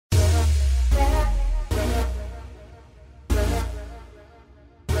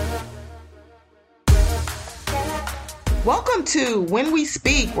Welcome to When We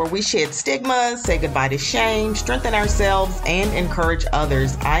Speak, where we shed stigmas, say goodbye to shame, strengthen ourselves, and encourage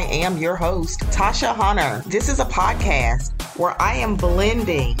others. I am your host, Tasha Hunter. This is a podcast where I am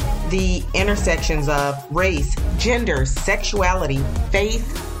blending the intersections of race, gender, sexuality,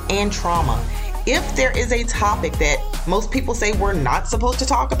 faith, and trauma. If there is a topic that most people say we're not supposed to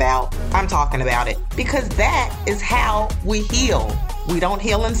talk about, I'm talking about it, because that is how we heal. We don't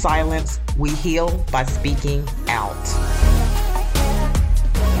heal in silence. We heal by speaking out.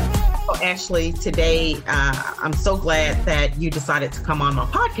 So Ashley, today, I'm so glad that you decided to come on my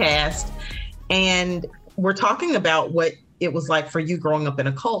podcast. And we're talking about what it was like for you growing up in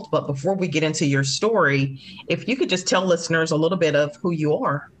a cult. But before we get into your story, if you could just tell listeners a little bit of who you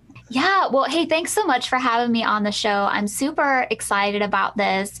are. Yeah, well, hey, thanks so much for having me on the show. I'm super excited about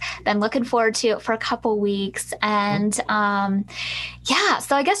this. Been looking forward to it for a couple weeks. And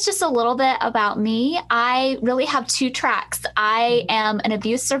so I guess just a little bit about me. I really have two tracks. I am an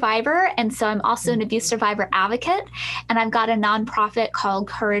abuse survivor, and so I'm also an abuse survivor advocate. And I've got a nonprofit called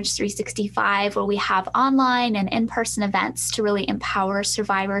Courage 365, where we have online and in-person events to really empower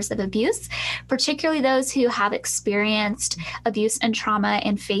survivors of abuse, particularly those who have experienced abuse and trauma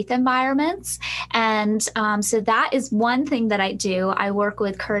in faith environments. And so that is one thing that I do. I work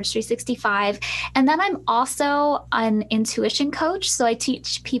with Courage 365. And then I'm also an intuition coach. So I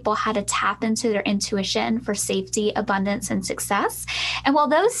teach people how to tap into their intuition for safety, abundance, and success. And while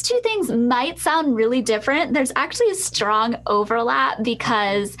those two things might sound really different, there's actually a strong overlap,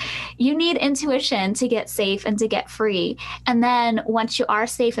 because you need intuition to get safe and to get free. And then once you are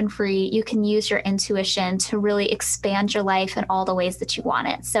safe and free, you can use your intuition to really expand your life in all the ways that you want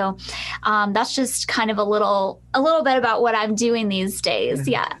it. So that's just kind of a little bit about what I'm doing these days.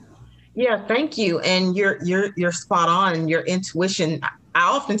 Yeah. Yeah, thank you. And you're spot on. Your intuition, I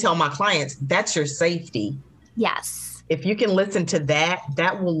often tell my clients, that's your safety. Yes. If you can listen to that,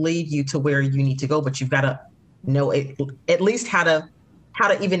 that will lead you to where you need to go. But you've got to know at least how to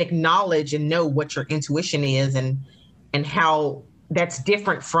even acknowledge and know what your intuition is, and how that's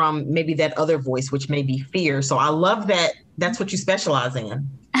different from maybe that other voice, which may be fear. So I love that that's what you specialize in.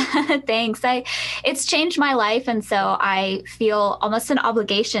 Thanks. It's changed my life. And so I feel almost an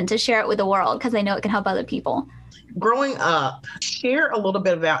obligation to share it with the world, because I know it can help other people. Growing up, share a little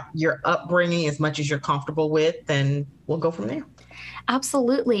bit about your upbringing as much as you're comfortable with, and we'll go from there.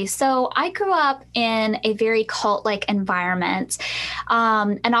 Absolutely. So I grew up in a very cult-like environment,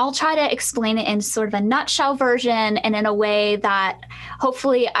 and I'll try to explain it in sort of a nutshell version and in a way that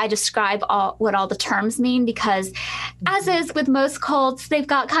hopefully I describe what all the terms mean, because as is with most cults, they've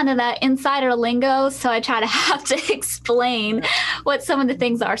got kind of that insider lingo. So I try to have to explain what some of the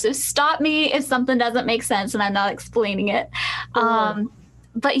things are. So stop me if something doesn't make sense and I'm not explaining it.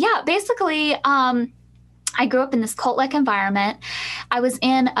 But yeah, basically, I grew up in this cult-like environment. I was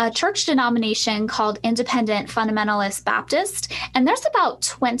in a church denomination called Independent Fundamentalist Baptist, and there's about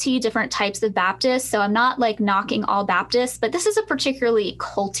 20 different types of Baptists. So I'm not like knocking all Baptists, but this is a particularly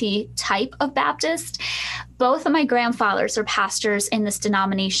culty type of Baptist. Both of my grandfathers are pastors in this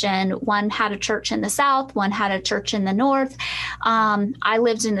denomination. One had a church in the South, one had a church in the North. I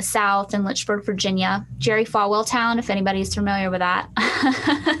lived in the South in Lynchburg, Virginia, Jerry Falwell town, if anybody's familiar with that.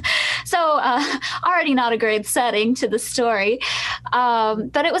 So already not a great setting to the story,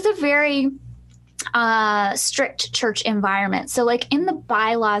 but it was a very strict church environment. So like in the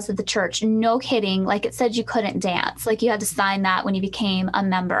bylaws of the church, no kidding, like it said you couldn't dance. Like you had to sign that when you became a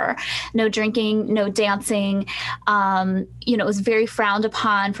member. No drinking, no dancing. It was very frowned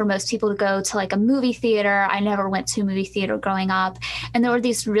upon for most people to go to like a movie theater. I never went to a movie theater growing up. And there were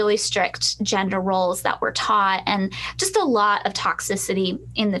these really strict gender roles that were taught, and just a lot of toxicity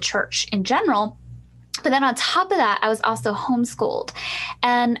in the church in general. But then on top of that, I was also homeschooled.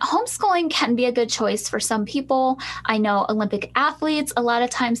 And homeschooling can be a good choice for some people. I know Olympic athletes, a lot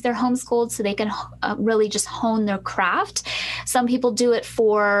of times they're homeschooled so they can really just hone their craft. Some people do it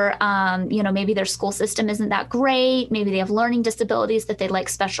for, maybe their school system isn't that great. Maybe they have learning disabilities that they'd like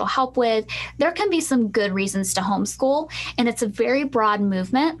special help with. There can be some good reasons to homeschool, and it's a very broad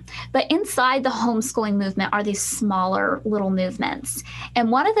movement. But inside the homeschooling movement are these smaller little movements.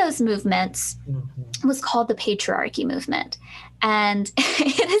 And one of those movements was called the patriarchy movement. And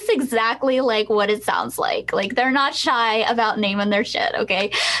it is exactly like what it sounds like. Like they're not shy about naming their shit.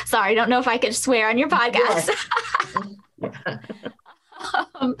 Okay. Sorry. I don't know if I could swear on your podcast. Yes.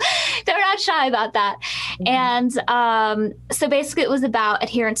 They're not shy about that. And so basically it was about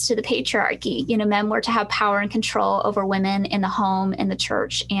adherence to the patriarchy. Men were to have power and control over women in the home, in the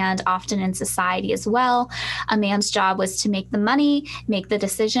church, and often in society as well. A man's job was to make the money, make the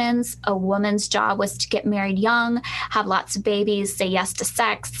decisions. A woman's job was to get married young, have lots of babies, say yes to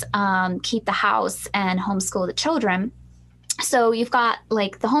sex, keep the house, and homeschool the children. So you've got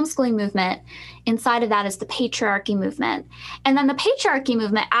like the homeschooling movement. Inside of that is the patriarchy movement. And then the patriarchy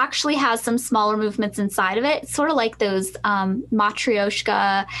movement actually has some smaller movements inside of it. It's sort of like those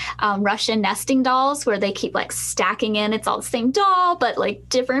matryoshka Russian nesting dolls where they keep like stacking in. It's all the same doll, but like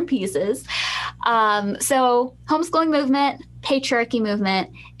different pieces. So homeschooling movement, patriarchy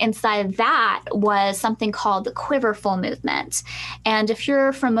movement. Inside of that was something called the Quiverful movement. And if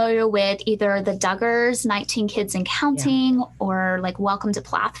you're familiar with either the Duggars, 19 Kids and Counting, or like Welcome to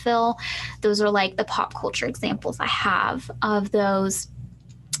Plathville, those are like the pop culture examples I have of those.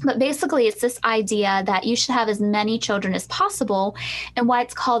 But basically, it's this idea that you should have as many children as possible. And why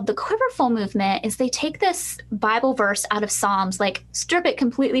it's called the Quiverful movement is they take this Bible verse out of Psalms, like strip it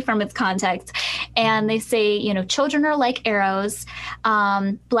completely from its context. And they say, children are like arrows.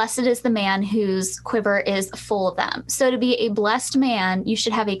 Blessed is the man whose quiver is full of them. So to be a blessed man, you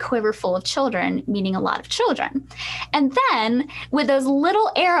should have a quiver full of children, meaning a lot of children. And then with those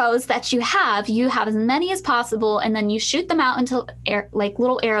little arrows that you have as many as possible. And then you shoot them out into like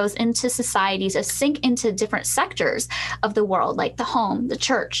little arrows into society to sink into different sectors of the world, like the home, the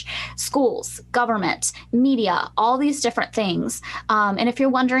church, schools, government, media, all these different things. And if you're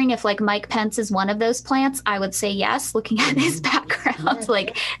wondering if like Mike Pence is one of those plants, I would say yes, looking at his background.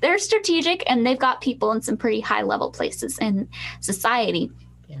 Like they're strategic and they've got people in some pretty high level places in society.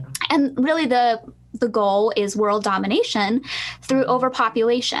 Yeah. And really the goal is world domination through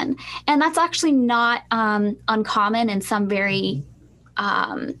overpopulation. And that's actually not uncommon in some very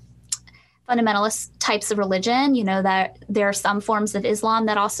fundamentalist types of religion, that there are some forms of Islam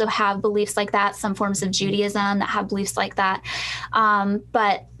that also have beliefs like that, some forms of Judaism that have beliefs like that.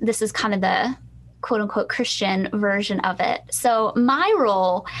 But this is kind of the quote unquote Christian version of it. So my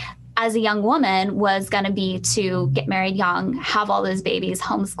role as a young woman was going to be to get married young, have all those babies,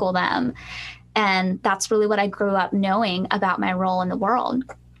 homeschool them. And that's really what I grew up knowing about my role in the world.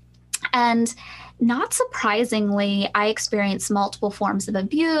 And not surprisingly, I experienced multiple forms of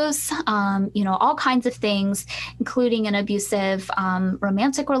abuse, all kinds of things, including an abusive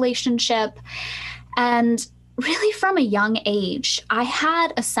romantic relationship. And really from a young age, I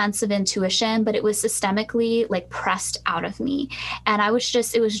had a sense of intuition, but it was systemically like pressed out of me. And it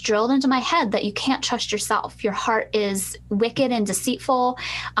was drilled into my head that you can't trust yourself. Your heart is wicked and deceitful.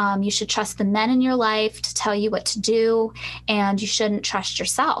 You should trust the men in your life to tell you what to do. And you shouldn't trust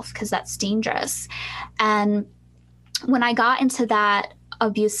yourself because that's dangerous. And when I got into that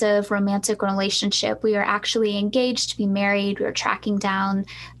abusive romantic relationship, we were actually engaged to be married. We were tracking down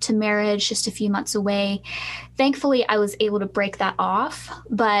to marriage just a few months away. Thankfully, I was able to break that off,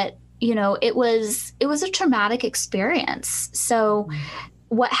 but it was a traumatic experience. So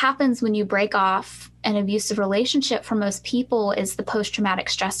what happens when you break off an abusive relationship for most people is the post-traumatic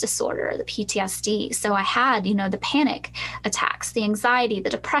stress disorder, the PTSD. So I had, the panic attacks, the anxiety, the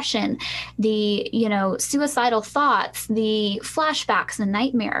depression, the, suicidal thoughts, the flashbacks and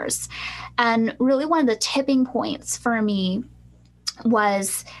nightmares. And really one of the tipping points for me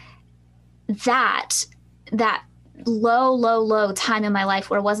was that low time in my life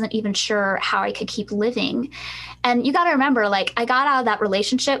where I wasn't even sure how I could keep living. And you got to remember, like, I got out of that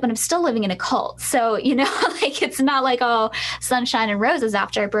relationship, but I'm still living in a cult. So, like, it's not like, oh, sunshine and roses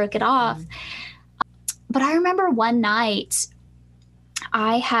after I broke it off. Mm-hmm. But I remember one night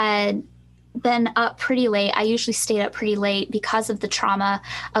I had been up pretty late. I usually stayed up pretty late because of the trauma.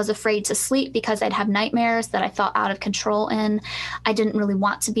 I was afraid to sleep because I'd have nightmares that I felt out of control in. I didn't really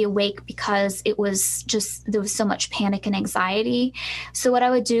want to be awake because there was so much panic and anxiety. So what I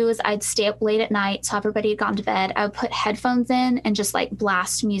would do is I'd stay up late at night till everybody had gone to bed. I would put headphones in and just like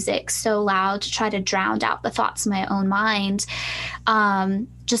blast music so loud to try to drown out the thoughts in my own mind,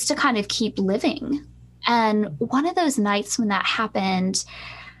 just to kind of keep living. And one of those nights when that happened,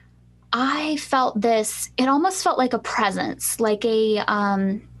 I felt this, it almost felt like a presence, like it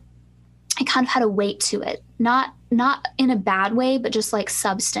kind of had a weight to it, not in a bad way, but just like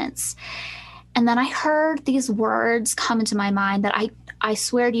substance. And then I heard these words come into my mind that I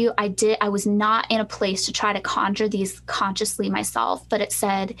swear to you, I was not in a place to try to conjure these consciously myself, but it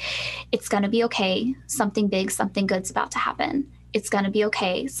said, it's going to be okay. Something big, something good's about to happen. It's going to be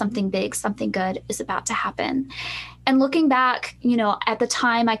okay. Something big, something good is about to happen. And looking back, at the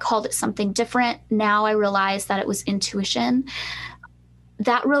time I called it something different. Now I realize that it was intuition.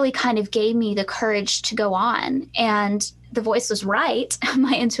 that really kind of gave me the courage to go on. And the voice was right.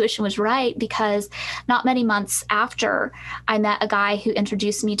 My intuition was right, because not many months after, I met a guy who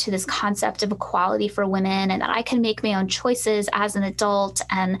introduced me to this concept of equality for women and that I can make my own choices as an adult.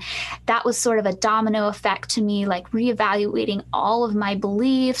 And that was sort of a domino effect to me, like reevaluating all of my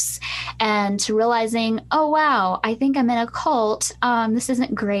beliefs and to realizing, oh, wow, I think I'm in a cult. This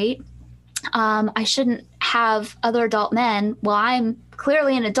isn't great. I shouldn't have other adult men. Well, I'm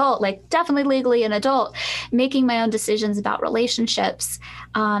clearly an adult, like definitely legally an adult, making my own decisions about relationships.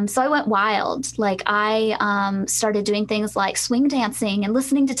 So I went wild. Like I started doing things like swing dancing and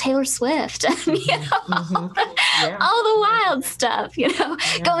listening to Taylor Swift, and, all the wild stuff,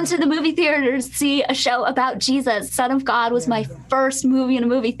 going to the movie theater to see a show about Jesus. Son of God was my first movie in a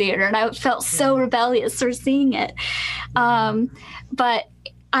movie theater, and I felt so rebellious for seeing it. But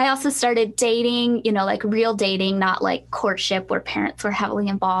I also started dating, like real dating, not like courtship where parents were heavily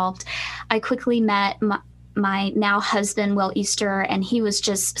involved. I quickly met my now husband, Will Easter, and he was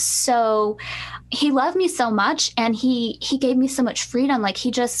just he loved me so much, and he gave me so much freedom. Like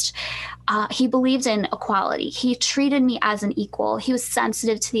he believed in equality. He treated me as an equal. He was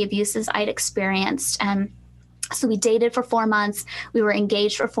sensitive to the abuses I'd experienced. And so we dated for 4 months. We were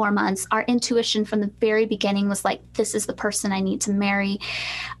engaged for 4 months. Our intuition from the very beginning was like, this is the person I need to marry.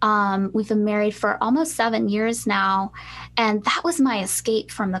 We've been married for almost 7 years now. And that was my escape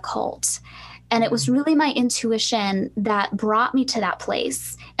from the cult. And it was really my intuition that brought me to that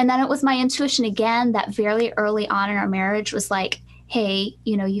place. And then it was my intuition again that very early on in our marriage was like, hey,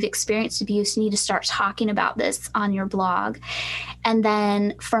 you've experienced abuse. You need to start talking about this on your blog. And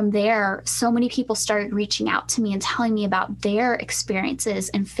then from there, so many people started reaching out to me and telling me about their experiences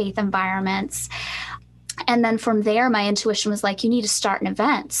in faith environments. And then from there, my intuition was like, you need to start an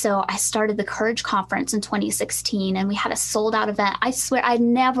event. So I started the Courage Conference in 2016, and we had a sold out event. I swear I'd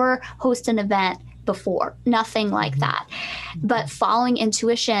never hosted an event before, nothing like that. But following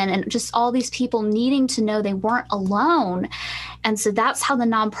intuition and just all these people needing to know they weren't alone. And so that's how the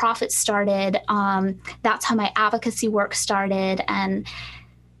nonprofit started. That's how my advocacy work started. And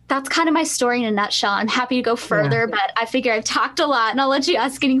that's kind of my story in a nutshell. I'm happy to go further, but I figure I've talked a lot, and I'll let you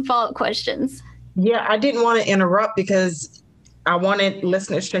ask any follow-up questions. Yeah, I didn't want to interrupt because I wanted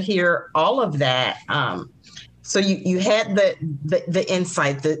listeners to hear all of that. So you had the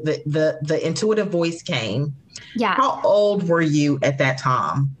insight, the intuitive voice came. Yeah. How old were you at that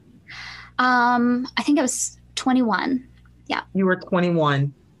time? I think I was 21. Yeah. You were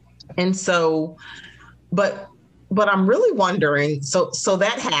 21. And so, but I'm really wondering, so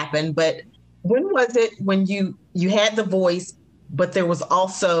that happened, but when was it when you had the voice, but there was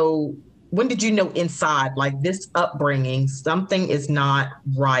also, when did you know inside, like this upbringing, something is not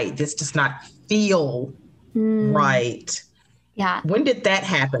right. This does not feel right. Yeah. When did that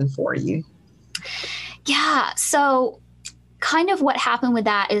happen for you? Yeah. So kind of what happened with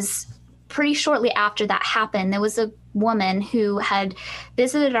that is pretty shortly after that happened, there was a woman who had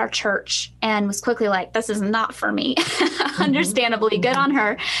visited our church and was quickly like, this is not for me. Understandably, good on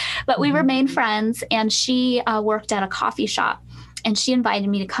her. But we remained friends, and she worked at a coffee shop. And she invited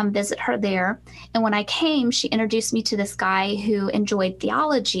me to come visit her there. And when I came, she introduced me to this guy who enjoyed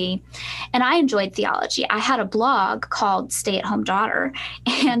theology. And I enjoyed theology. I had a blog called Stay at Home Daughter.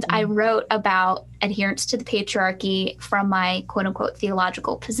 And I wrote about adherence to the patriarchy from my quote unquote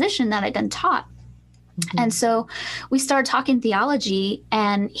theological position that I'd been taught. And so we started talking theology,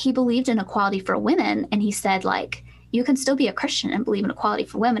 and he believed in equality for women. And he said, like, you can still be a Christian and believe in equality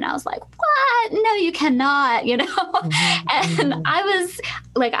for women. I was like, what? No, you cannot, And I was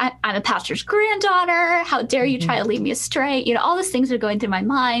like, I'm a pastor's granddaughter. How dare you try to lead me astray? All these things are going through my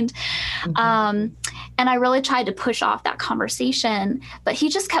mind. And I really tried to push off that conversation, but he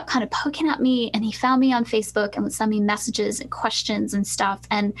just kept kind of poking at me, and he found me on Facebook and would send me messages and questions and stuff.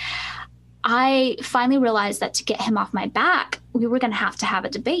 And I finally realized that to get him off my back, we were going to have a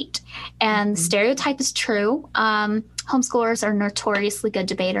debate. And the stereotype is true. Homeschoolers are notoriously good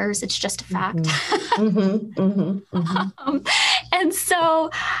debaters. It's just a fact. And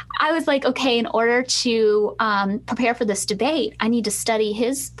so I was like, okay, in order to prepare for this debate, I need to study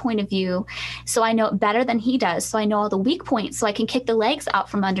his point of view so I know it better than he does. So I know all the weak points so I can kick the legs out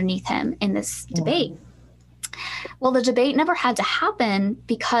from underneath him in this debate. Well, the debate never had to happen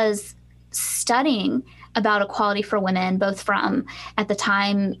because studying about equality for women, both from at the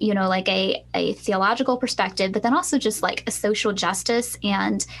time, like a theological perspective, but then also just like a social justice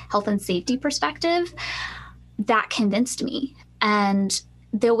and health and safety perspective, that convinced me. And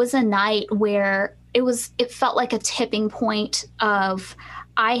there was a night where it felt like a tipping point of,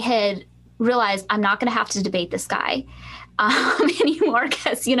 I had realized I'm not going to have to debate this guy. anymore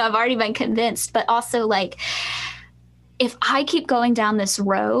because, I've already been convinced. But also, like, if I keep going down this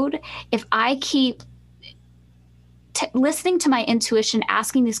road, if I keep listening to my intuition,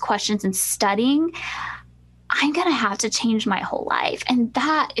 asking these questions and studying, I'm going to have to change my whole life. And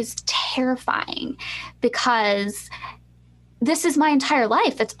that is terrifying because this is my entire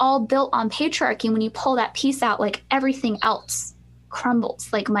life. It's all built on patriarchy. And when you pull that piece out, like, everything else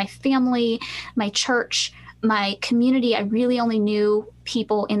crumbles. Like my family, my church, my community. I really only knew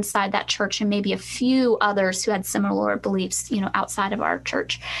people inside that church and maybe a few others who had similar beliefs, outside of our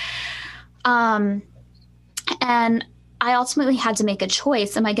church. And I ultimately had to make a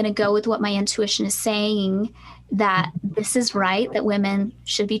choice. Am I going to go with what my intuition is saying, that this is right, that women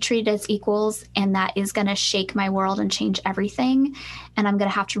should be treated as equals, and that is going to shake my world and change everything, and I'm going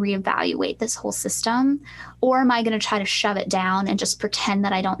to have to reevaluate this whole system? Or am I going to try to shove it down and just pretend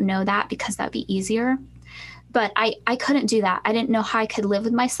that I don't know that because that'd be easier? But I couldn't do that. I didn't know how I could live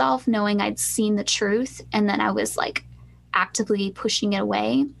with myself knowing I'd seen the truth, and then I was like actively pushing it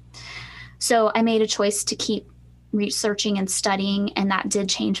away. So I made a choice to keep researching and studying, and that did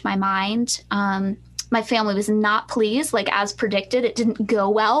change my mind. My family was not pleased. Like, as predicted, it didn't go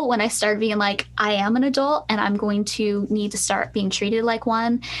well when I started being like, I am an adult and I'm going to need to start being treated like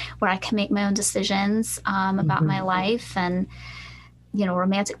one, where I can make my own decisions about my life and,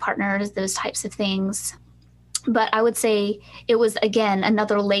 romantic partners, those types of things. But I would say it was, again,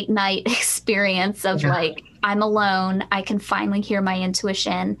 another late night experience of like, I'm alone. I can finally hear my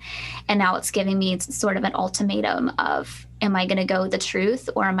intuition. And now it's giving me sort of an ultimatum of, am I going to go with the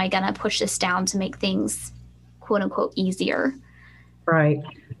truth, or am I going to push this down to make things, quote unquote, easier? Right.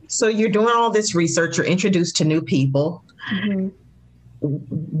 So you're doing all this research. You're introduced to new people. Mm-hmm.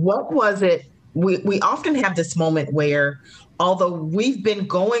 What was it? We often have this moment where, although we've been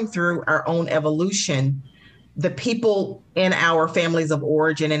going through our own evolution, the people in our families of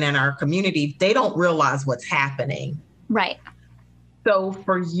origin and in our community, they don't realize what's happening. Right. So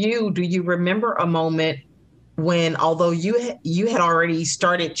for you, do you remember a moment when, although you had already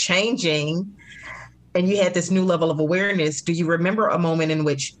started changing and you had this new level of awareness, do you remember a moment in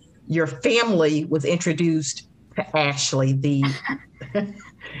which your family was introduced to Ashley, the the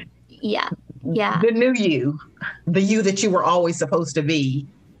new you, the you that you were always supposed to be?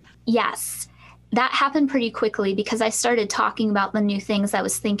 Yes. That happened pretty quickly because I started talking about the new things I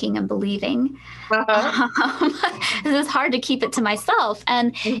was thinking and believing. It was hard to keep it to myself.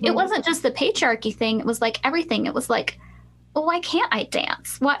 And it wasn't just the patriarchy thing. It was like everything. It was like, well, why can't I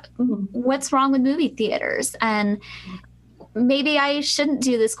dance? What's wrong with movie theaters? And maybe I shouldn't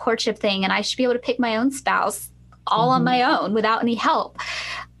do this courtship thing, and I should be able to pick my own spouse all on my own without any help.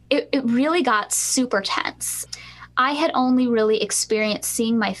 It really got super tense. I had only really experienced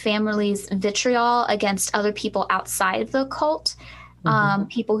seeing my family's vitriol against other people outside of the cult,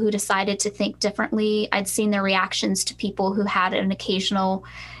 people who decided to think differently. I'd seen their reactions to people who had an occasional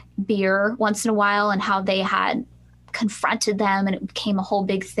beer once in a while and how they had confronted them, and it became a whole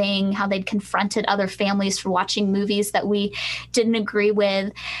big thing, how they'd confronted other families for watching movies that we didn't agree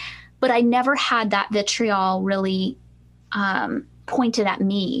with. But I never had that vitriol really pointed at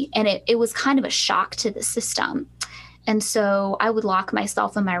me, and it was kind of a shock to the system. And so I would lock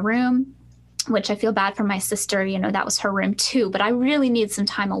myself in my room, which I feel bad for my sister, that was her room too, but I really need some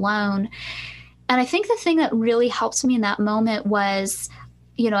time alone. And I think the thing that really helped me in that moment was,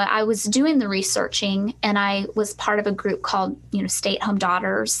 I was doing the researching, and I was part of a group called, Stay-at-Home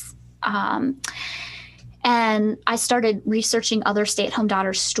Daughters. And I started researching other stay-at-home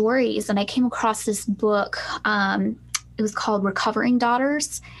daughters' stories, and I came across this book. It was called Recovering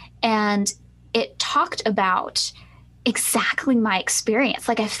Daughters, and it talked about exactly my experience.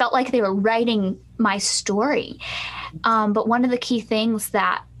 Like, I felt like they were writing my story. But one of the key things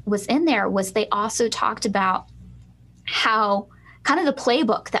that was in there was they also talked about how kind of the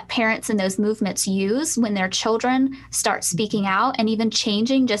playbook that parents in those movements use when their children start speaking out and even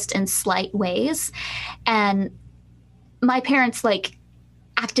changing just in slight ways. And my parents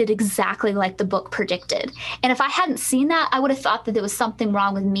acted exactly like the book predicted. And if I hadn't seen that, I would have thought that there was something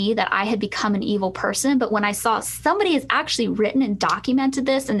wrong with me, that I had become an evil person. But when I saw somebody has actually written and documented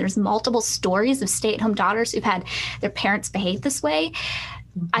this, and there's multiple stories of stay-at-home daughters who've had their parents behave this way,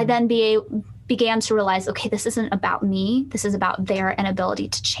 I then began to realize, okay, this isn't about me. This is about their inability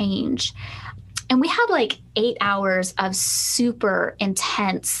to change. And we had 8 hours of super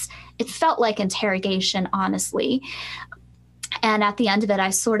intense, it felt like interrogation, honestly. And at the end of it, I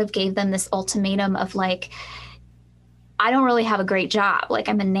sort of gave them this ultimatum of I don't really have a great job. Like,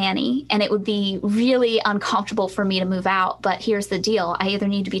 I'm a nanny, and it would be really uncomfortable for me to move out. But here's the deal. I either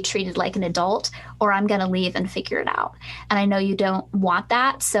need to be treated like an adult, or I'm going to leave and figure it out. And I know you don't want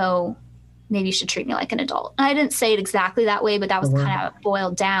that. So maybe you should treat me like an adult. And I didn't say it exactly that way, but that was kind of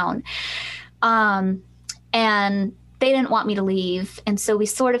boiled down. And they didn't want me to leave. And so we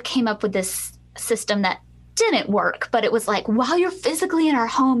sort of came up with this system that didn't work, but it was like, while you're physically in our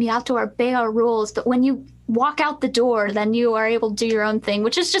home, you have to obey our rules. But when you walk out the door, then you are able to do your own thing,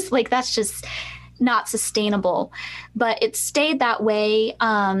 which is just like, that's just not sustainable. But it stayed that way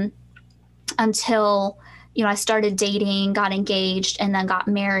until, I started dating, got engaged, and then got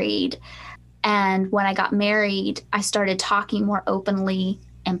married. And when I got married, I started talking more openly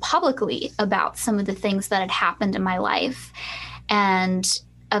and publicly about some of the things that had happened in my life. And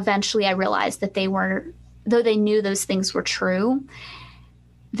eventually I realized that though they knew those things were true,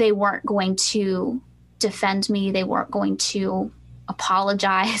 they weren't going to defend me. They weren't going to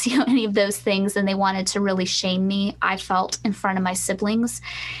apologize, any of those things. And they wanted to really shame me, I felt, in front of my siblings.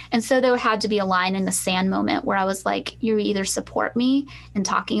 And so there had to be a line in the sand moment where I was like, you either support me in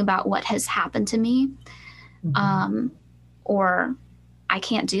talking about what has happened to me, or I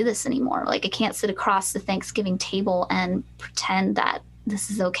can't do this anymore. Like, I can't sit across the Thanksgiving table and pretend that this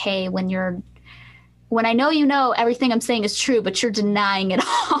is okay when I know everything I'm saying is true, but you're denying it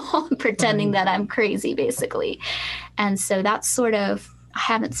all, pretending that I'm crazy, basically. And so that's sort of, I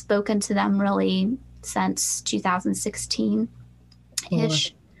haven't spoken to them really since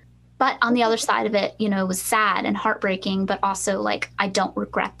 2016-ish. But on the other side of it, it was sad and heartbreaking, but also like, I don't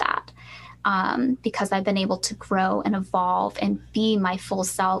regret that, because I've been able to grow and evolve and be my full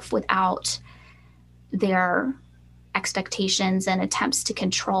self without their expectations and attempts to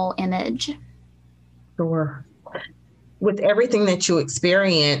control image. Sure. With everything that you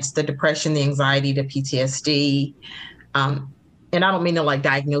experienced, the depression, the anxiety, the PTSD, and I don't mean to like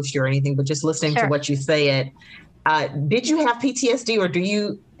diagnose you or anything, but just listening to what you said, did you have PTSD, or do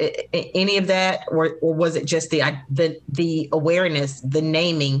you any of that, or was it just the awareness, the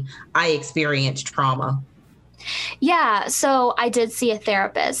naming, I experienced trauma? Yeah. So I did see a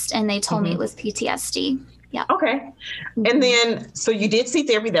therapist, and they told me it was PTSD. Yeah. Okay. And then, so you did see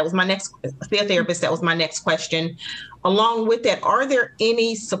therapy. That was my next, see a therapist. That was my next question. Along with that, are there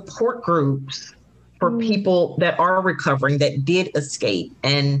any support groups for people that are recovering, that did escape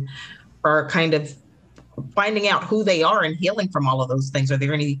and are kind of finding out who they are and healing from all of those things? Are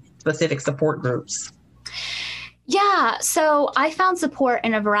there any specific support groups? Yeah. So I found support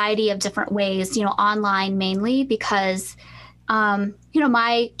in a variety of different ways, online mainly, because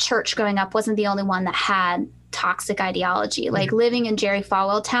my church growing up wasn't the only one that had toxic ideology. Like, living in Jerry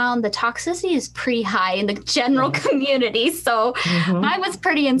Falwell town, the toxicity is pretty high in the general community. So mine was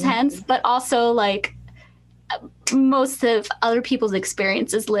pretty intense, but also like most of other people's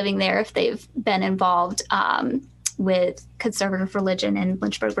experiences living there, if they've been involved with conservative religion in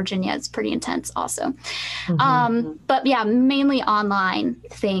Lynchburg, Virginia, it's pretty intense also. But yeah, mainly online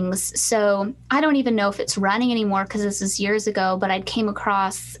things. So I don't even know if it's running anymore, because this is years ago, but I came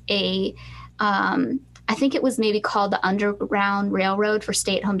across I think it was maybe called the Underground Railroad for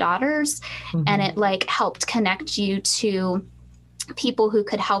Stay-at-Home Daughters. And it like helped connect you to people who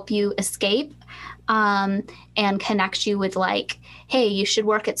could help you escape, and connect you with like, hey, you should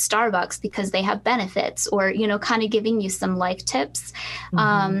work at Starbucks because they have benefits, or, kind of giving you some life tips.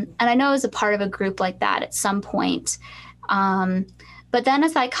 And I know I was a part of a group like that at some point. But then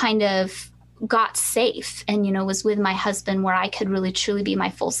as I kind of got safe and, was with my husband, where I could really truly be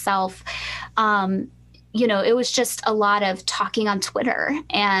my full self, it was just a lot of talking on Twitter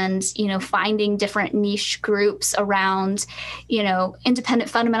and, finding different niche groups around, independent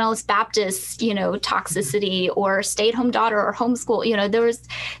fundamentalist Baptist, toxicity, or stay-at-home daughter, or homeschool.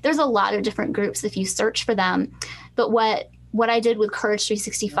 There's a lot of different groups if you search for them. But what I did with Courage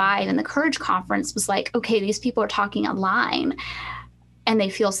 365 and the Courage Conference was like, okay, these people are talking online and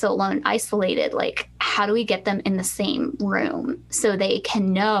they feel so alone and isolated. Like, how do we get them in the same room so they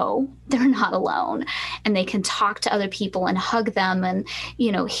can know they're not alone, and they can talk to other people and hug them and,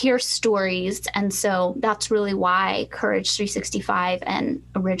 hear stories? And so that's really why Courage 365 and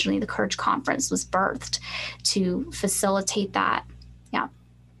originally the Courage Conference was birthed, to facilitate that. Yeah.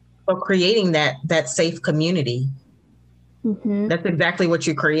 So creating that safe community. That's exactly what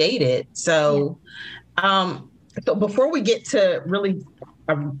you created. So, so before we get to really,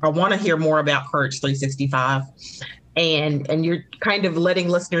 I want to hear more about Courage 365, and you're kind of letting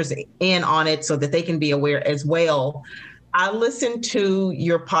listeners in on it so that they can be aware as well. I listened to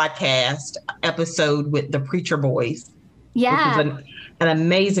your podcast episode with the Preacher Boys, Yeah. which is an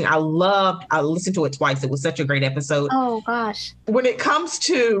amazing, I listened to it twice. It was such a great episode. Oh gosh. When it comes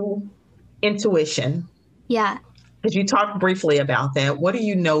to intuition, Yeah. because you talked briefly about that, what do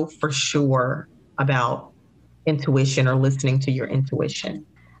you know for sure about intuition or listening to your intuition?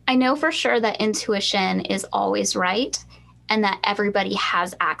 I know for sure that intuition is always right and that everybody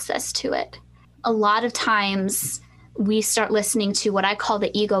has access to it. A lot of times we start listening to what I call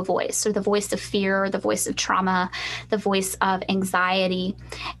the ego voice, or the voice of fear, or the voice of trauma, the voice of anxiety.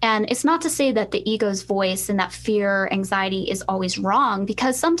 And it's not to say that the ego's voice and that fear, anxiety is always wrong,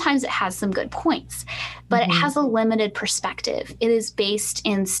 because sometimes it has some good points, but it has a limited perspective. It is based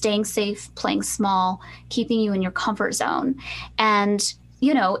in staying safe, playing small, keeping you in your comfort zone. And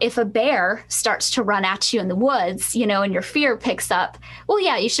if a bear starts to run at you in the woods, and your fear picks up, well,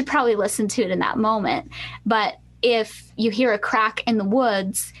 yeah, you should probably listen to it in that moment. But if you hear a crack in the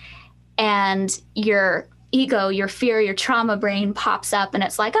woods and your ego, your fear, your trauma brain pops up and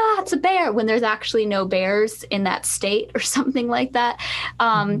it's like, it's a bear, when there's actually no bears in that state or something like that,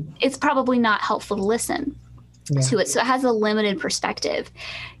 it's probably not helpful to listen to it. So it has a limited perspective.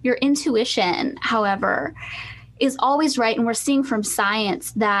 Your intuition, however, is always right. And we're seeing from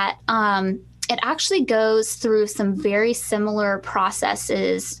science that it actually goes through some very similar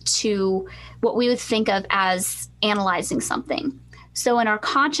processes to what we would think of as analyzing something. So in our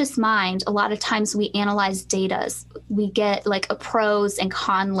conscious mind, a lot of times we analyze data. We get like a pros and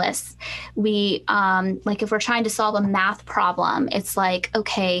con list. We, like if we're trying to solve a math problem, it's like,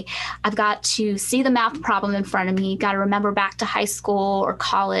 okay, I've got to see the math problem in front of me, got to remember back to high school or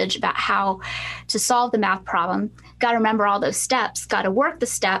college about how to solve the math problem, got to remember all those steps, got to work the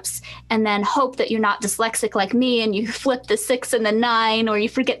steps, and then hope that you're not dyslexic like me and you flip the 6 and the 9, or you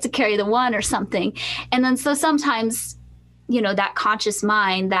forget to carry the 1 or something. And then so sometimes that conscious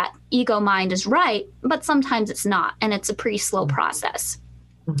mind, that ego mind is right, but sometimes it's not. And it's a pretty slow process.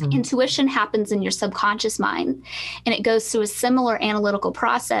 Mm-hmm. Intuition happens in your subconscious mind, and it goes through a similar analytical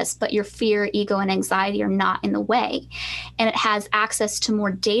process, but your fear, ego, and anxiety are not in the way. And it has access to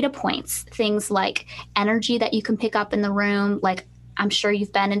more data points, things like energy that you can pick up in the room. Like, I'm sure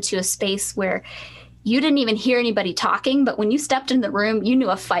you've been into a space where you didn't even hear anybody talking, but when you stepped in the room, you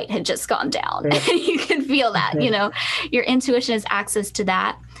knew a fight had just gone down. Right. You can feel that, your intuition has access to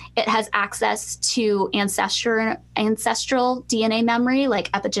that. It has access to ancestral DNA memory,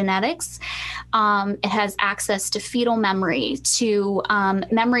 like epigenetics. It has access to fetal memory, to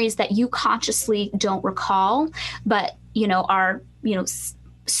memories that you consciously don't recall, but, are,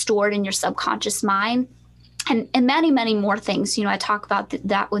 stored in your subconscious mind. And many, many more things. I talk about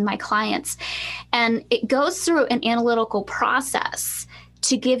that with my clients. And it goes through an analytical process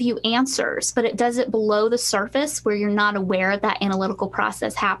to give you answers, but it does it below the surface where you're not aware of that analytical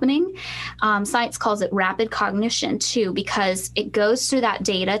process happening. Science calls it rapid cognition too, because it goes through that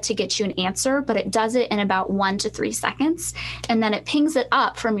data to get you an answer, but it does it in about 1 to 3 seconds. And then it pings it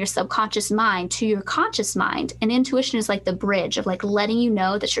up from your subconscious mind to your conscious mind. And intuition is like the bridge of like letting you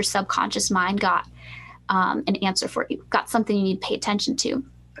know that your subconscious mind got an answer for you, got something you need to pay attention to.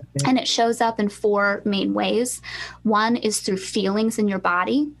 Okay. And it shows up in 4 main ways. One is through feelings in your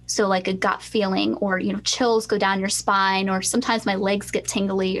body. So like a gut feeling, or, chills go down your spine, or sometimes my legs get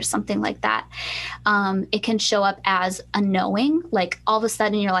tingly or something like that. It can show up as a knowing, like all of a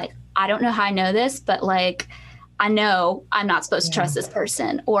sudden you're like, I don't know how I know this, but like, I know I'm not supposed to trust this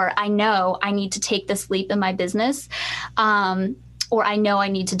person, or I know I need to take this leap in my business, or I know I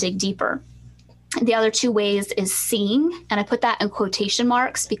need to dig deeper. The other 2 ways is seeing, and I put that in quotation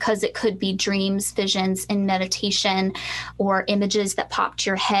marks because it could be dreams, visions, in meditation, or images that pop to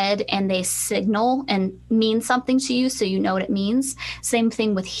your head and they signal and mean something to you so you know what it means. Same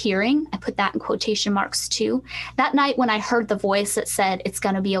thing with hearing. I put that in quotation marks too. That night when I heard the voice that said, it's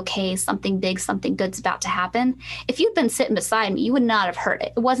going to be okay, something big, something good's about to happen, if you'd been sitting beside me, you would not have heard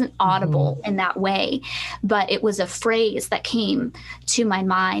it. It wasn't audible in that way, but it was a phrase that came to my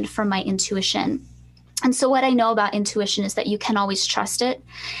mind from my intuition. And so what I know about intuition is that you can always trust it,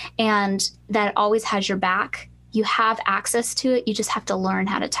 and that it always has your back. You have access to it. You just have to learn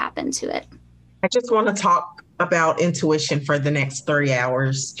how to tap into it. I just want to talk about intuition for the next 3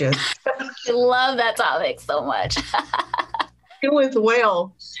 hours. I love that topic so much. You as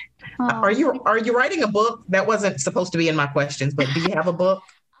well. Are you writing a book? That wasn't supposed to be in my questions, but do you have a book?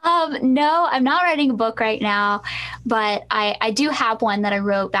 No, I'm not writing a book right now, but I do have one that I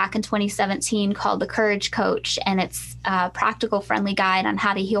wrote back in 2017 called The Courage Coach. And it's a practical, friendly guide on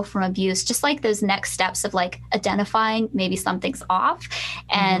how to heal from abuse, just like those next steps of like identifying maybe something's off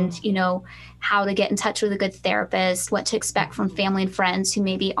and, how to get in touch with a good therapist, what to expect from family and friends who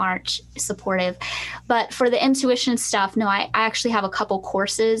maybe aren't supportive. But for the intuition stuff, no, I actually have a couple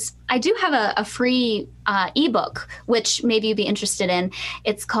courses. I do have a free ebook, which maybe you'd be interested in.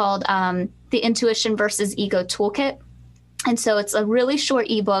 It's called The Intuition versus Ego Toolkit. And so it's a really short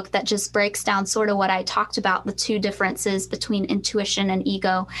ebook that just breaks down sort of what I talked about, the two differences between intuition and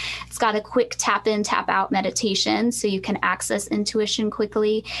ego. It's got a quick tap in, tap out meditation so you can access intuition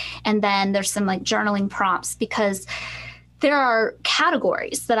quickly. And then there's some like journaling prompts, because there are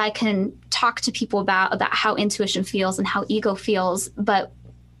categories that I can talk to people about how intuition feels and how ego feels. But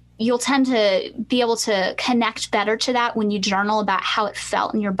you'll tend to be able to connect better to that when you journal about how it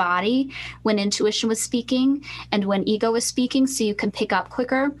felt in your body when intuition was speaking and when ego was speaking, so you can pick up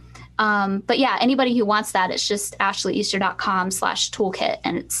quicker. But yeah, anybody who wants that, it's just ashleyeister.com/toolkit,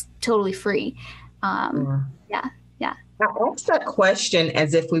 and it's totally free. Yeah. I asked that question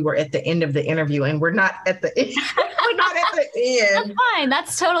as if we were at the end of the interview, and we're not at the end. We're not at the end. That's fine.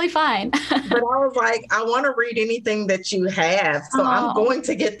 That's totally fine. But I was like, I want to read anything that you have. So I'm going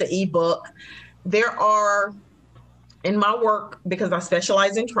to get the ebook. There are, in my work, because I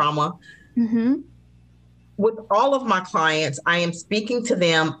specialize in trauma, with all of my clients, I am speaking to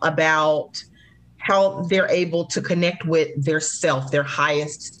them about how they're able to connect with their self, their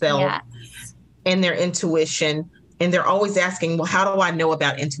highest self, and their intuition. And they're always asking, well, how do I know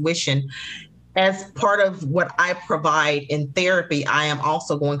about intuition? As part of what I provide in therapy, I am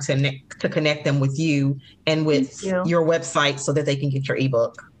also going to connect them with you and with your website so that they can get your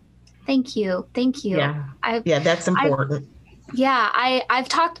ebook. Thank you. Yeah, that's important. I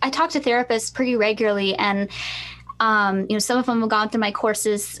talk to therapists pretty regularly, and some of them have gone through my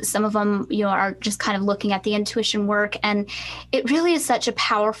courses. Some of them, are just kind of looking at the intuition work. And it really is such a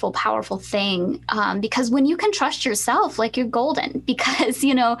powerful, powerful thing, because when you can trust yourself, like, you're golden, because,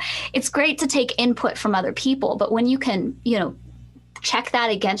 it's great to take input from other people. But when you can, check that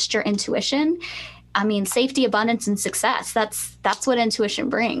against your intuition, I mean, safety, abundance, and success, that's what intuition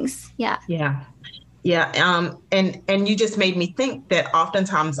brings. Yeah. And you just made me think that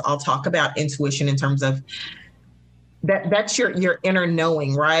oftentimes I'll talk about intuition in terms of that's your inner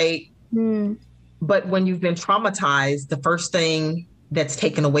knowing, right? But when you've been traumatized, the first thing that's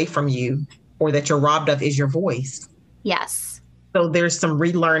taken away from you or that you're robbed of is your voice. Yes. So there's some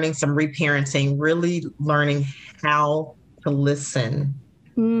relearning, some reparenting, really learning how to listen,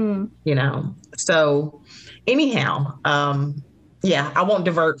 So anyhow, I won't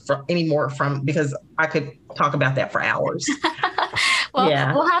divert because I could talk about that for hours. Well,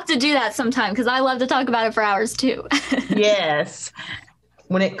 we'll have to do that sometime, because I love to talk about it for hours too. Yes.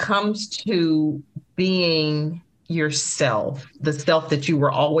 When it comes to being yourself, the self that you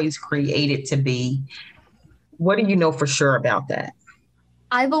were always created to be, what do you know for sure about that?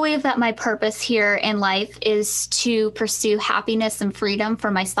 I believe that my purpose here in life is to pursue happiness and freedom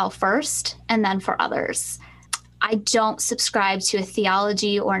for myself first, and then for others. I don't subscribe to a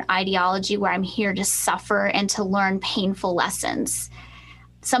theology or an ideology where I'm here to suffer and to learn painful lessons.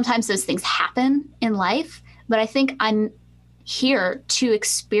 Sometimes those things happen in life, but I think I'm here to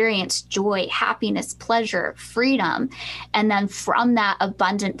experience joy, happiness, pleasure, freedom, and then from that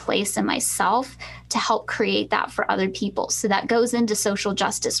abundant place in myself to help create that for other people. So that goes into social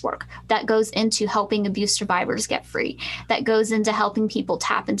justice work, that goes into helping abuse survivors get free, that goes into helping people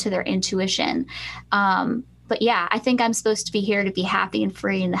tap into their intuition. But yeah, I think I'm supposed to be here to be happy and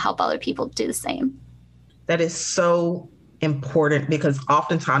free and to help other people do the same. That is so important, because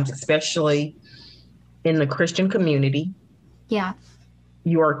oftentimes, especially in the Christian community,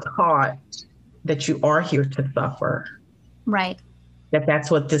 you are taught that you are here to suffer. Right. That's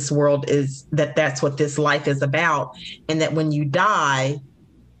what this world is, that's what this life is about. And that when you die,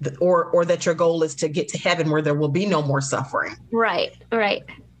 or that your goal is to get to heaven where there will be no more suffering. Right.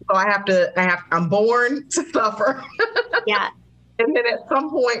 So I'm born to suffer. Yeah. And then at some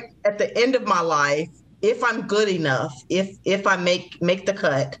point at the end of my life, if I'm good enough, if I make the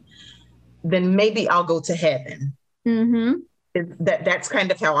cut, then maybe I'll go to heaven. That's kind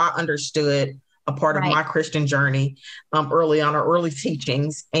of how I understood a part of my Christian journey early on, or early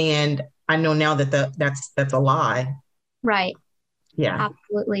teachings. And I know now that that's a lie. Right. Yeah.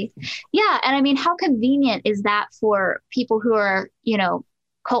 Absolutely. Yeah. And I mean, how convenient is that for people who are,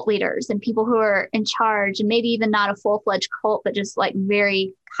 cult leaders and people who are in charge, and maybe even not a full-fledged cult, but just like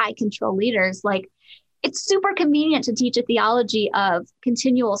very high control leaders? Like, it's super convenient to teach a theology of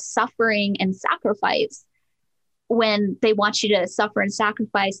continual suffering and sacrifice when they want you to suffer and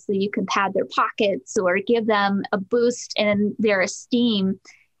sacrifice so you can pad their pockets or give them a boost in their esteem.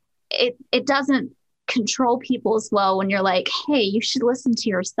 It doesn't control people as well when you're like, hey, you should listen to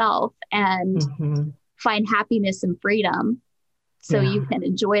yourself and find happiness and freedom so you can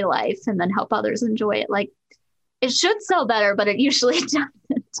enjoy life and then help others enjoy it. Like, it should sell better, but it usually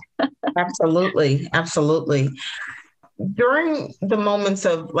doesn't. Absolutely. Absolutely. During the moments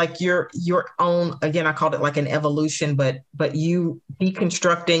of like your own, again, I called it like an evolution, but you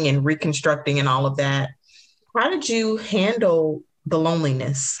deconstructing and reconstructing and all of that, how did you handle the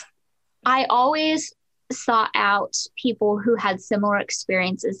loneliness? I always sought out people who had similar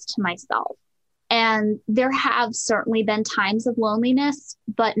experiences to myself. And there have certainly been times of loneliness,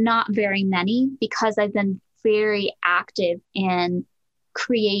 but not very many, because I've been very active in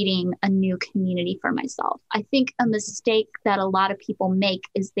creating a new community for myself. I think a mistake that a lot of people make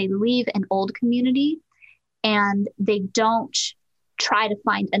is they leave an old community and they don't try to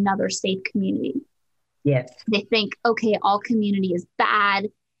find another safe community. Yes. They think, okay, all community is bad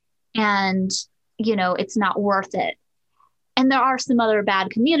and, it's not worth it. And there are some other bad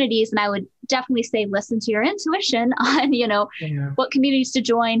communities. And I would definitely say, listen to your intuition on, what communities to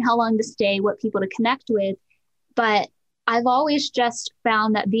join, how long to stay, what people to connect with. But I've always just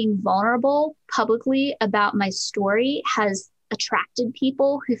found that being vulnerable publicly about my story has attracted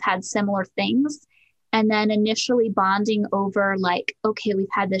people who've had similar things. And then initially bonding over like, okay, we've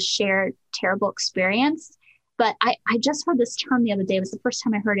had this shared terrible experience. But I just heard this term the other day. It was the first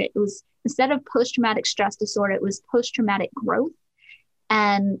time I heard it. It was, instead of post-traumatic stress disorder, it was post-traumatic growth.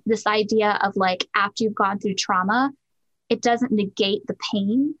 And this idea of like, after you've gone through trauma, it doesn't negate the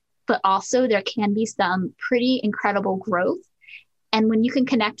pain, but also there can be some pretty incredible growth. And when you can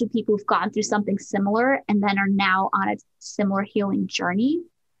connect with people who've gone through something similar and then are now on a similar healing journey,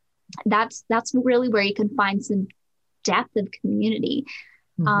 that's really where you can find some depth of community.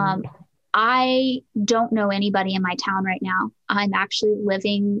 I don't know anybody in my town right now. I'm actually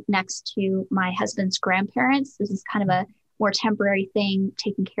living next to my husband's grandparents. This is kind of a more temporary thing,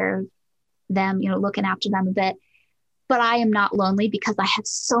 taking care of them, looking after them a bit. But I am not lonely because I have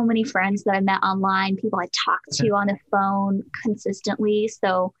so many friends that I met online, people I talk to on the phone consistently.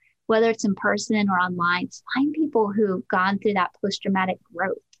 So whether it's in person or online, find people who've gone through that post-traumatic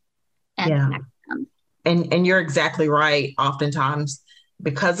growth and connect them. And you're exactly right. Oftentimes,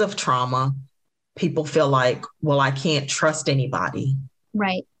 because of trauma, people feel like, well, I can't trust anybody.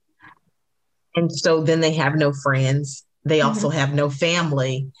 Right. And so then they have no friends. They also have no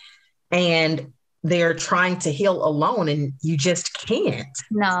family. And they're trying to heal alone, and you just can't.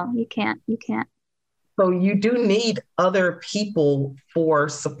 No, you can't. You can't. So you do need other people for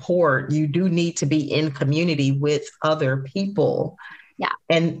support. You do need to be in community with other people. Yeah.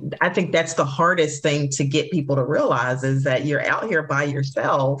 And I think that's the hardest thing to get people to realize, is that you're out here by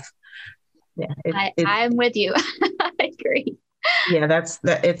yourself. Yeah, I'm with you. I agree. Yeah,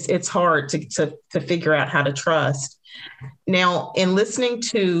 it's hard to figure out how to trust. Now, in listening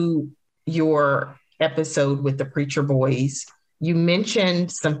to your episode with the Preacher Boys, you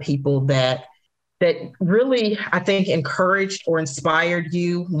mentioned some people that really, I think, encouraged or inspired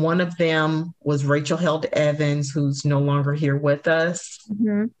you. One of them was Rachel Held Evans, who's no longer here with us.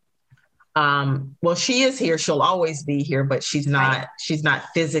 Well, she is here. She'll always be here, but she's not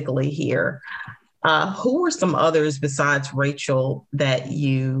physically here. Who were some others besides Rachel that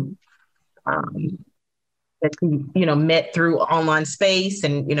you met through online space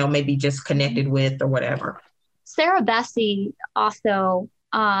and, maybe just connected with or whatever? Sarah Bessey also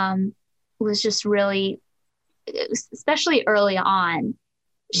was just really, especially early on,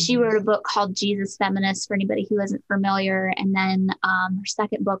 she wrote a book called Jesus Feminist, for anybody who isn't familiar. And then her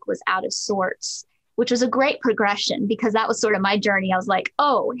second book was Out of Sorts, which was a great progression because that was sort of my journey. I was like,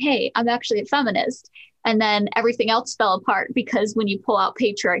 oh, hey, I'm actually a feminist. And then everything else fell apart because when you pull out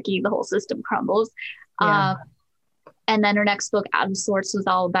patriarchy, the whole system crumbles. Yeah. And then her next book, Out of Sorts, was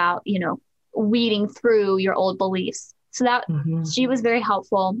all about, weeding through your old beliefs. So that she was very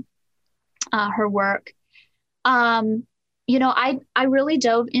helpful. Her work. I really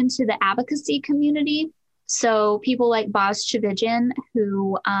dove into the advocacy community. So people like Boz Tchividjian,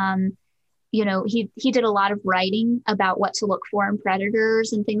 who, he did a lot of writing about what to look for in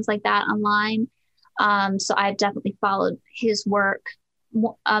predators and things like that online. So I've definitely followed his work.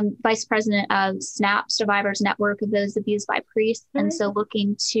 Vice president of SNAP, Survivors Network of Those Abused by Priests. And so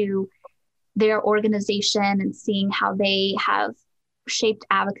looking to their organization and seeing how they have shaped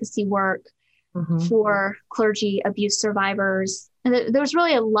advocacy work. for clergy abuse survivors. And there was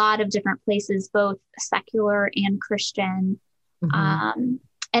really a lot of different places, both secular and Christian. And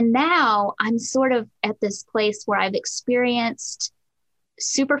now I'm sort of at this place where I've experienced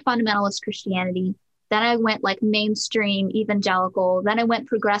super fundamentalist Christianity. Then I went like mainstream evangelical. Then I went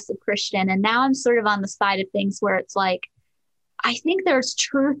progressive Christian. And now I'm sort of on the side of things where it's like, I think there's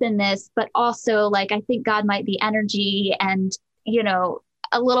truth in this, but also like, I think God might be energy and, you know,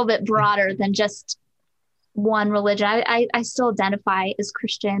 a little bit broader than just one religion. I still identify as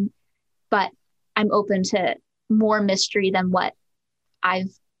Christian, but I'm open to more mystery than what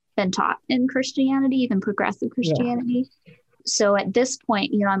I've been taught in Christianity, even progressive Christianity. Yeah. So at this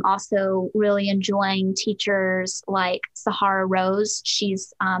point, you know, I'm also really enjoying teachers like Sahara Rose.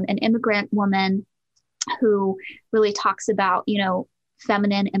 She's an immigrant woman who really talks about, you know,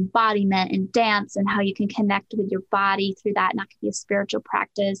 feminine embodiment and dance and how you can connect with your body through that. And that could be a spiritual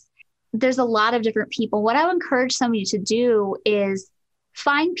practice. There's a lot of different people. What I would encourage somebody to do is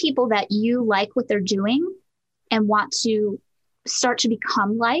find people that you like what they're doing and want to start to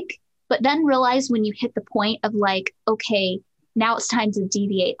become like, but then realize when you hit the point of like, okay, now it's time to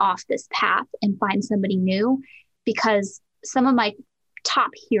deviate off this path and find somebody new. Because some of my top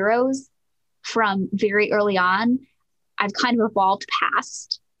heroes from very early on, I've kind of evolved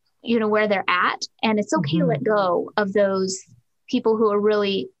past, you know, where they're at. And it's okay to let go of those people who are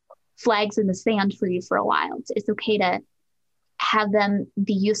really flags in the sand for you for a while. It's okay to have them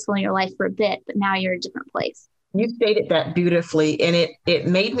be useful in your life for a bit, but now you're in a different place. You stated that beautifully. And it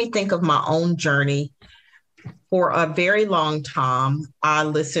made me think of my own journey. For a very long time, I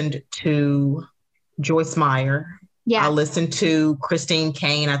listened to Joyce Meyer. Yeah. I listened to Christine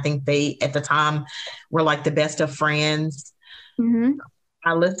Caine. I think they, at the time, were like the best of their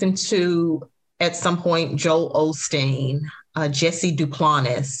I listened to, at some point, Joel Osteen, Jesse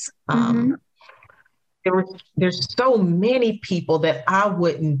Duplantis. There's so many people that I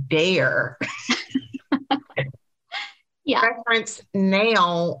wouldn't dare reference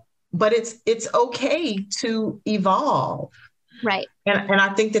now, but it's okay to evolve. Right. And I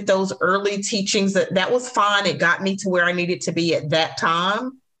think that those early teachings, that was fine. It got me to where I needed to be at that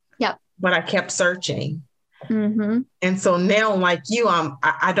time. Yep. But I kept searching. And so now, like you,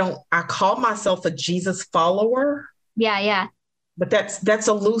 I call myself a Jesus follower. Yeah. Yeah. But that's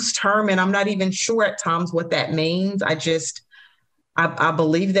a loose term. And I'm not even sure at times what that means. I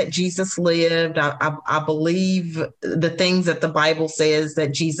believe that Jesus lived. I believe the things that the Bible says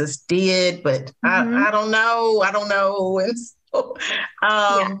that Jesus did, but I don't know. And so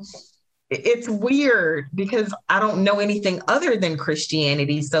it's weird because I don't know anything other than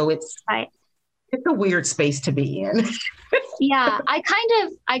Christianity. So it's a weird space to be in. Yeah. I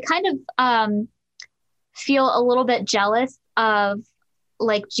kind of feel a little bit jealous of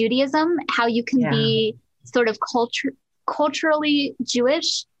like Judaism, how you can be sort of culturally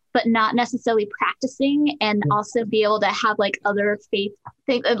Jewish, but not necessarily practicing, and also be able to have like other faith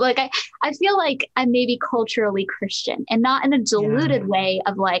things. Like I feel like I'm maybe culturally Christian, and not in a diluted way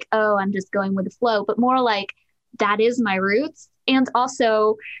of like, oh, I'm just going with the flow, but more like that is my roots. And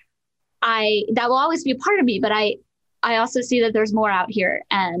also that will always be a part of me, but I also see that there's more out here,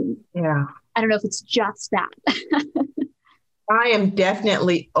 and I don't know if it's just that. I am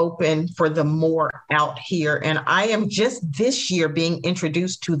definitely open for the more out here. And I am just this year being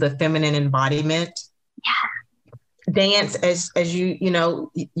introduced to the feminine embodiment. Dance, as you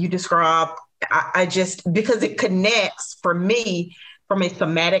describe, I just, because it connects for me from a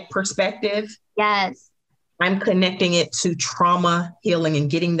somatic perspective. Yes. I'm connecting it to trauma healing and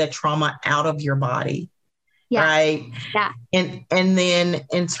getting the trauma out of your body. Yeah. Right. Yeah. And then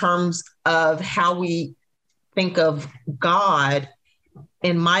in terms of how we think of God,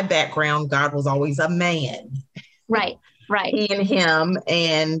 in my background, God was always a man. Right. He and him.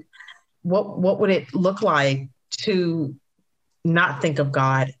 And what would it look like to not think of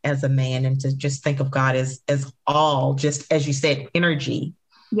God as a man and to just think of God as all, just as you said, energy.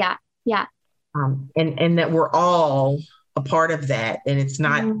 Yeah. Yeah. And that we're all a part of that. And it's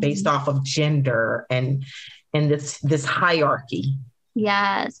not based off of gender and this hierarchy.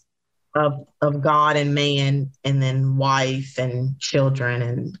 Yes. Of God and man, and then wife and children,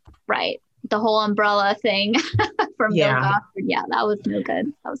 and the whole umbrella thing from Bill Gothard. Yeah, that was no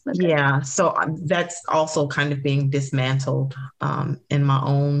good. Yeah, so that's also kind of being dismantled in my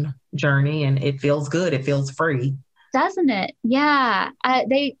own journey, and it feels good. It feels free, doesn't it? Yeah,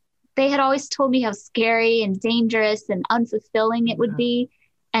 they had always told me how scary and dangerous and unfulfilling it would be,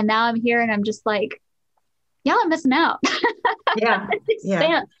 and now I'm here and I'm just like, y'all are missing out. Yeah. This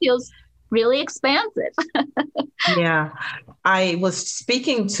expanse feels really expansive. Yeah. I was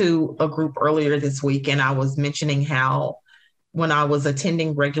speaking to a group earlier this week, and I was mentioning how when I was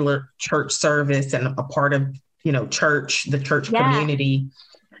attending regular church service and a part of, church, the church Yeah. community,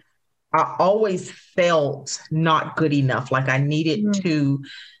 I always felt not good enough. Like I needed to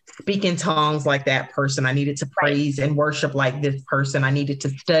speak in tongues like that person. I needed to praise and worship like this person. I needed to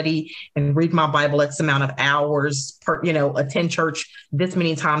study and read my Bible X amount of hours per, attend church this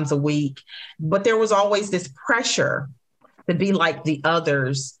many times a week. But there was always this pressure to be like the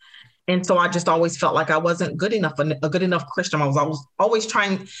others. And so I just always felt like I wasn't good enough, a good enough Christian. I was always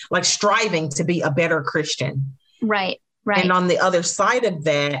trying, like striving to be a better Christian. Right. Right. And on the other side of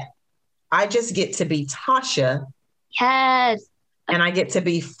that, I just get to be Tasha. Yes. And I get to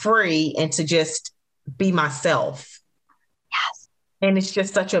be free and to just be myself. Yes. And it's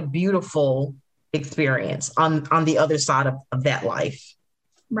just such a beautiful experience on the other side of that life.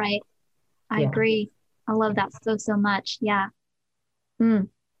 Right. I agree. I love that so much. Yeah.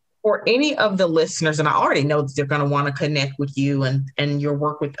 For any of the listeners, and I already know that they're going to want to connect with you and your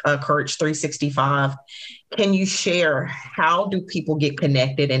work with Courage 365, can you share how do people get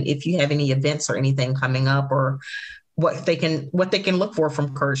connected, and if you have any events or anything coming up, or what they can look for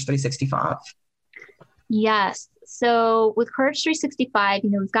from Courage 365? Yes. So with Courage 365,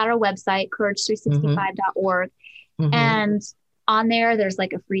 we've got our website, courage365.org. And on there's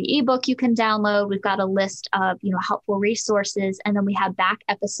like a free ebook you can download. We've got a list of, helpful resources. And then we have back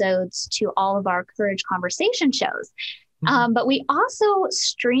episodes to all of our Courage Conversation shows. But we also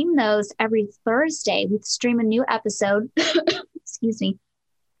stream those every Thursday. We stream a new episode, excuse me,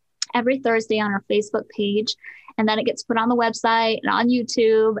 every Thursday on our Facebook page. And then it gets put on the website and on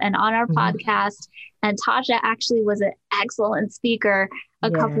YouTube and on our podcast. And Tasha actually was an excellent speaker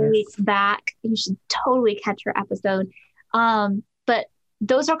a couple weeks back. You should totally catch her episode. But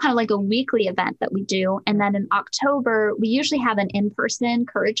those are kind of like a weekly event that we do. And then in October, we usually have an in-person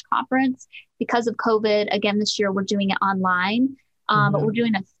Courage conference. Because of COVID, again, this year we're doing it online. But we're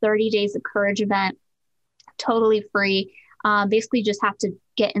doing a 30 Days of Courage event, totally free. Basically just have to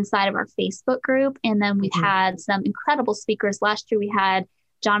get inside of our Facebook group. And then we've had some incredible speakers. Last year we had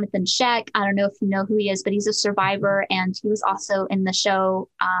Jonathan Sheck. I don't know if you know who he is, but he's a survivor. And he was also in the show,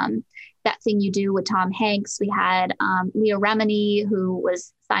 That Thing You Do with Tom Hanks. We had Leah Remini, who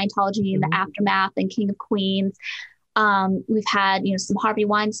was Scientology in the Aftermath and King of Queens. We've had, some Harvey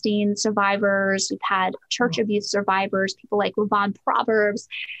Weinstein survivors. We've had church abuse survivors, people like Ravon Proverbs.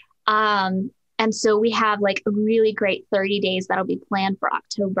 And so we have like a really great 30 days that'll be planned for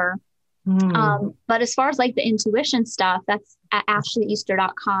October. But as far as like the intuition stuff, that's at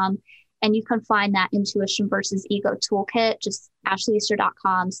ashlyeaster.com. And you can find that Intuition versus Ego Toolkit, just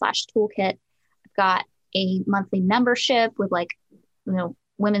ashlyeaster.com/toolkit. I've got a monthly membership with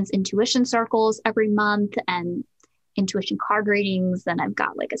women's intuition circles every month and intuition card readings. And I've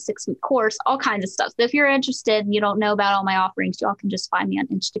got like a 6-week course, all kinds of stuff. So if you're interested and you don't know about all my offerings, y'all can just find me on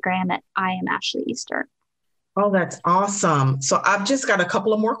Instagram at I am Ashley Easter. Oh, that's awesome. So I've just got a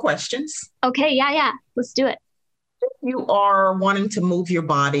couple of more questions. Okay. Yeah. Let's do it. If you are wanting to move your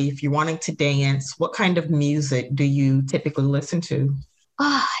body, if you're wanting to dance, what kind of music do you typically listen to?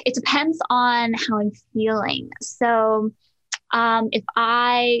 It depends on how I'm feeling. So if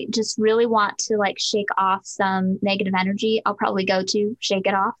I just really want to like shake off some negative energy, I'll probably go to Shake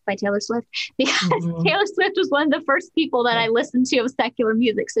It Off by Taylor Swift, because Taylor Swift was one of the first people that I listened to of secular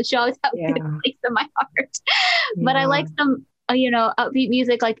music. So she always had a good place in my heart. But I like some, upbeat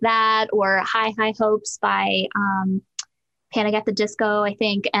music like that, or High Hopes by Panic at the Disco, I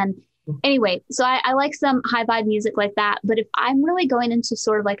think. And anyway, so I like some high vibe music like that. But if I'm really going into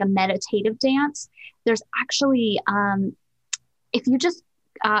sort of like a meditative dance, there's actually, if you just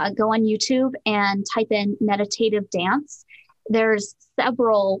go on YouTube and type in meditative dance, there's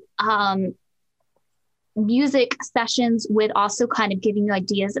several music sessions with also kind of giving you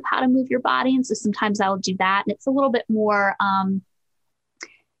ideas of how to move your body. And so sometimes I'll do that. And it's a little bit more,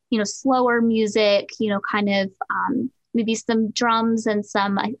 slower music, kind of maybe some drums and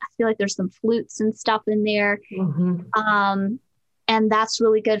some, I feel like there's some flutes and stuff in there. And that's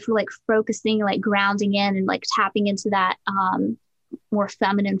really good for like focusing, like grounding in and like tapping into that more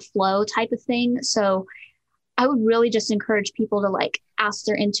feminine flow type of thing. So I would really just encourage people to like ask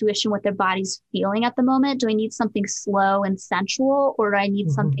their intuition what their body's feeling at the moment. Do I need something slow and sensual, or do I need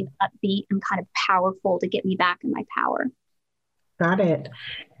something upbeat and kind of powerful to get me back in my power? Got it.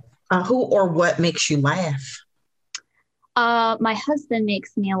 Who or what makes you laugh? My husband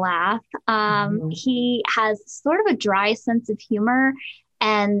makes me laugh. He has sort of a dry sense of humor,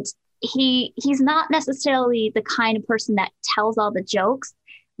 and he's not necessarily the kind of person that tells all the jokes,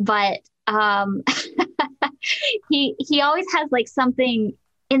 but he always has like something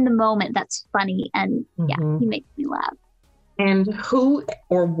in the moment that's funny, and yeah, he makes me laugh. And who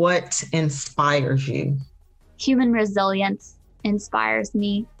or what inspires you? Human resilience inspires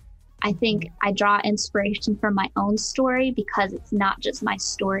me. I think I draw inspiration from my own story because it's not just my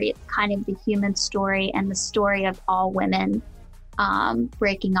story. It's kind of the human story and the story of all women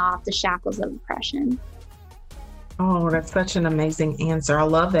breaking off the shackles of oppression. Oh, that's such an amazing answer. I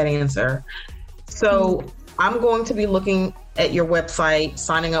love that answer. So I'm going to be looking at your website,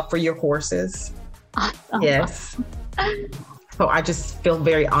 signing up for your courses. Awesome. Yes. So I just feel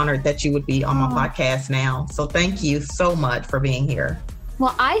very honored that you would be on my podcast now. So thank you so much for being here.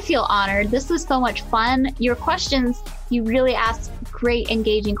 Well, I feel honored. This was so much fun. Your questions, you really asked great,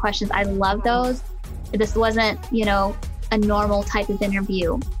 engaging questions. I love those. This wasn't, a normal type of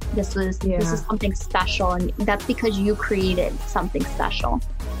interview. This is something special, and that's because you created something special.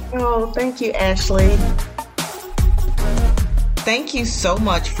 Oh, thank you, Ashley. Thank you so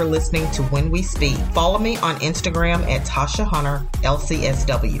much for listening to When We Speak. Follow me on Instagram at Tasha Hunter,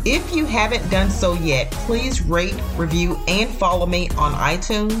 LCSW. If you haven't done so yet, please rate, review, and follow me on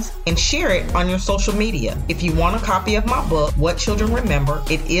iTunes and share it on your social media. If you want a copy of my book, What Children Remember,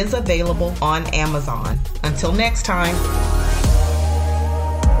 it is available on Amazon. Until next time.